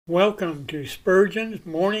Welcome to Spurgeon's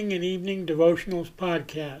Morning and Evening Devotionals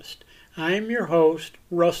Podcast. I am your host,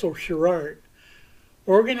 Russell Sherrard.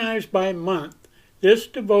 Organized by month, this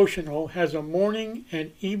devotional has a morning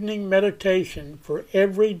and evening meditation for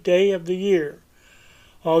every day of the year.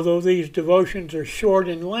 Although these devotions are short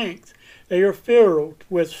in length, they are filled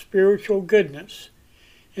with spiritual goodness.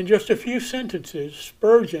 In just a few sentences,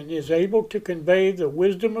 Spurgeon is able to convey the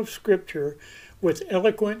wisdom of Scripture with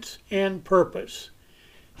eloquence and purpose.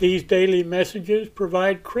 These daily messages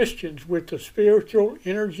provide Christians with the spiritual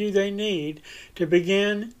energy they need to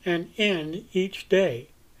begin and end each day.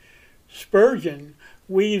 Spurgeon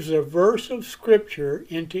weaves a verse of Scripture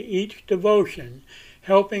into each devotion,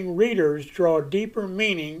 helping readers draw deeper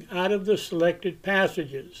meaning out of the selected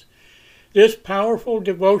passages. This powerful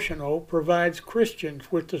devotional provides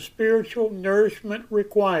Christians with the spiritual nourishment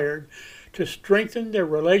required to strengthen their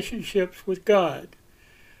relationships with God.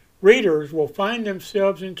 Readers will find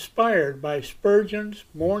themselves inspired by Spurgeon's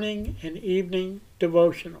morning and evening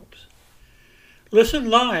devotionals.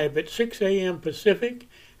 Listen live at 6 a.m. Pacific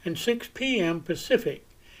and 6 p.m. Pacific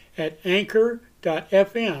at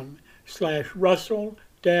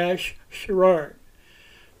anchor.fm/Russell-Sherrard.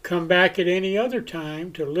 Come back at any other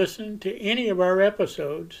time to listen to any of our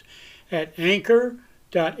episodes at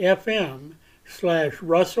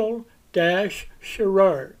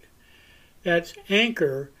anchor.fm/Russell-Sherrard. That's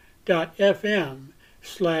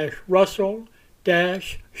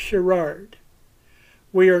anchor.fm/Russell-Sherrard.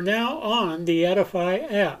 We are now on the Edify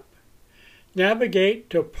app. Navigate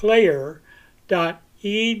to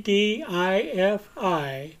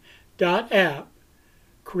player.edifi.app,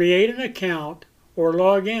 create an account, or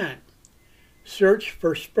log in. Search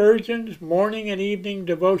for Spurgeon's Morning and Evening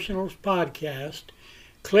Devotionals Podcast,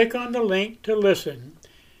 click on the link to listen,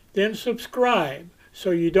 then subscribe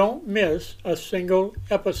so you don't miss a single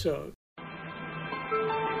episode.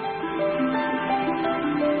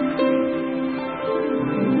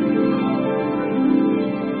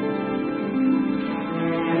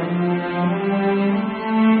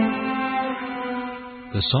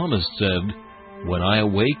 The psalmist said, "When I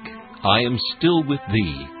awake, I am still with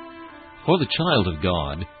Thee." For the child of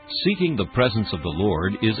God, seeking the presence of the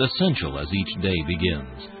Lord is essential as each day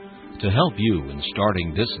begins. To help you in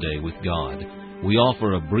starting this day with God, we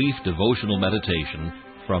offer a brief devotional meditation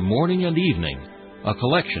from morning and evening, a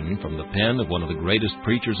collection from the pen of one of the greatest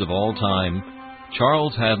preachers of all time,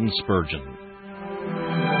 Charles Haddon Spurgeon.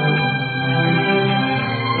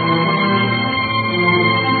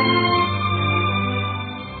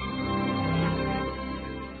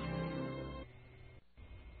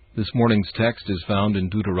 This morning's text is found in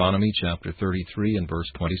Deuteronomy chapter 33 and verse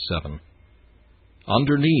 27.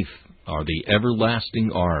 Underneath are the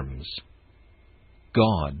everlasting arms.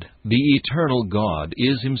 God, the eternal God,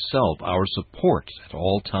 is Himself our support at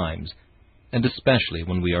all times, and especially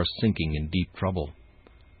when we are sinking in deep trouble.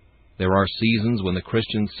 There are seasons when the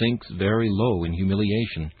Christian sinks very low in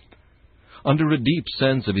humiliation. Under a deep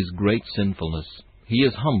sense of his great sinfulness, he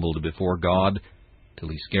is humbled before God till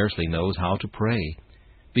he scarcely knows how to pray,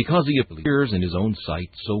 because he appears in his own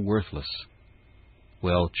sight so worthless.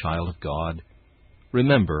 Well, child of God,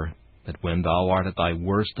 remember that when thou art at thy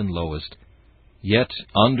worst and lowest, yet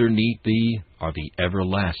underneath thee are the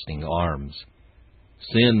everlasting arms.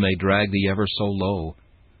 Sin may drag thee ever so low,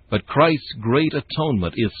 but Christ's great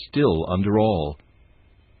atonement is still under all.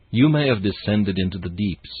 You may have descended into the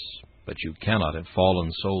deeps, but you cannot have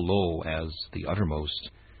fallen so low as the uttermost.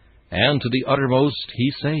 And to the uttermost He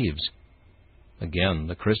saves. Again,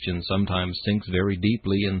 the Christian sometimes sinks very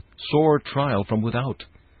deeply in sore trial from without.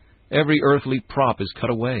 Every earthly prop is cut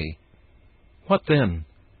away. What then?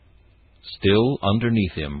 Still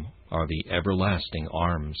underneath him are the everlasting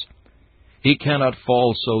arms. He cannot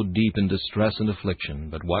fall so deep in distress and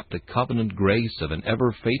affliction, but what the covenant grace of an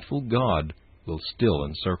ever-faithful God will still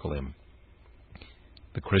encircle him.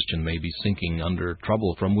 The Christian may be sinking under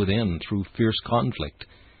trouble from within through fierce conflict,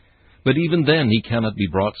 but even then he cannot be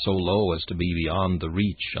brought so low as to be beyond the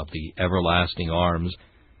reach of the everlasting arms.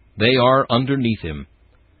 They are underneath him,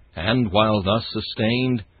 and while thus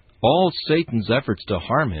sustained, all Satan's efforts to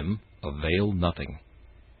harm him avail nothing.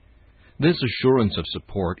 This assurance of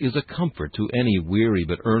support is a comfort to any weary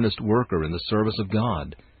but earnest worker in the service of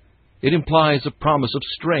God. It implies a promise of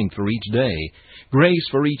strength for each day, grace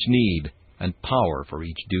for each need, and power for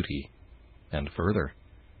each duty. And further,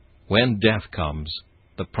 when death comes,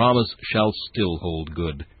 the promise shall still hold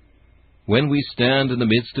good. When we stand in the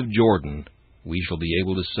midst of Jordan, we shall be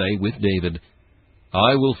able to say with David,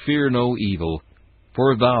 "I will fear no evil,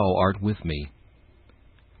 for thou art with me."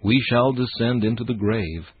 We shall descend into the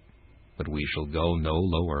grave, but we shall go no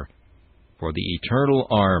lower, for the eternal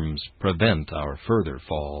arms prevent our further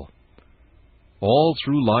fall. All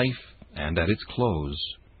through life and at its close,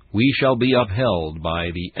 we shall be upheld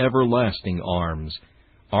by the everlasting arms,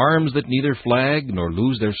 arms that neither flag nor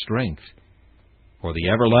lose their strength. For the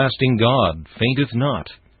everlasting God fainteth not,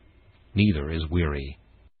 neither is weary.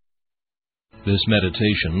 This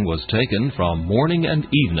meditation was taken from Morning and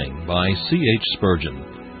Evening by C.H. Spurgeon.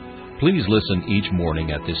 Please listen each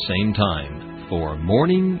morning at this same time for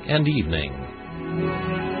Morning and Evening.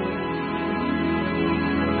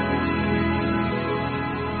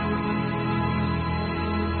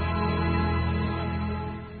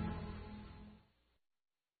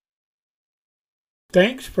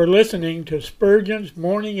 Thanks for listening to Spurgeon's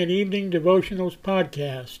Morning and Evening Devotionals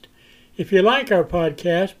podcast. If you like our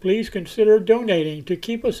podcast, please consider donating to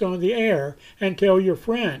keep us on the air and tell your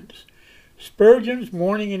friends. Spurgeon's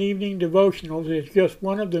Morning and Evening Devotionals is just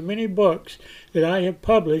one of the many books that I have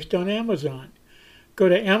published on Amazon. Go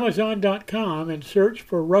to Amazon.com and search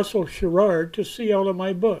for Russell Sherrard to see all of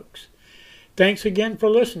my books. Thanks again for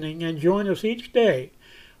listening, and join us each day,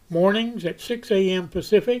 mornings at 6 a.m.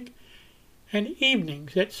 Pacific and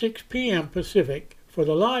evenings at 6 p.m. Pacific for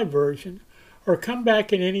the live version, or come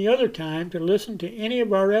back at any other time to listen to any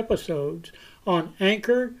of our episodes on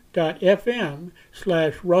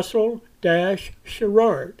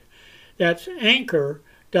anchor.fm/Russell-Sherrard. That's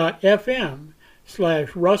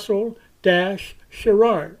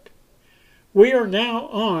anchor.fm/Russell-Sherrard. We are now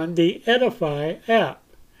on the Edify app.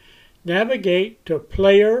 Navigate to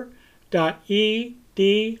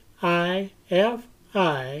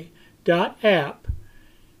player.edifi.app.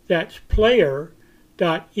 That's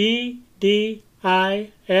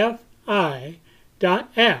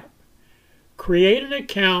player.edifi.app. Create an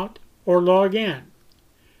account or log in.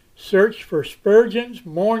 Search for Spurgeon's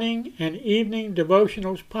Morning and Evening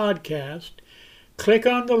Devotionals podcast. Click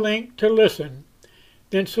on the link to listen,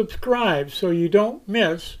 then subscribe so you don't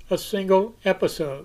miss a single episode.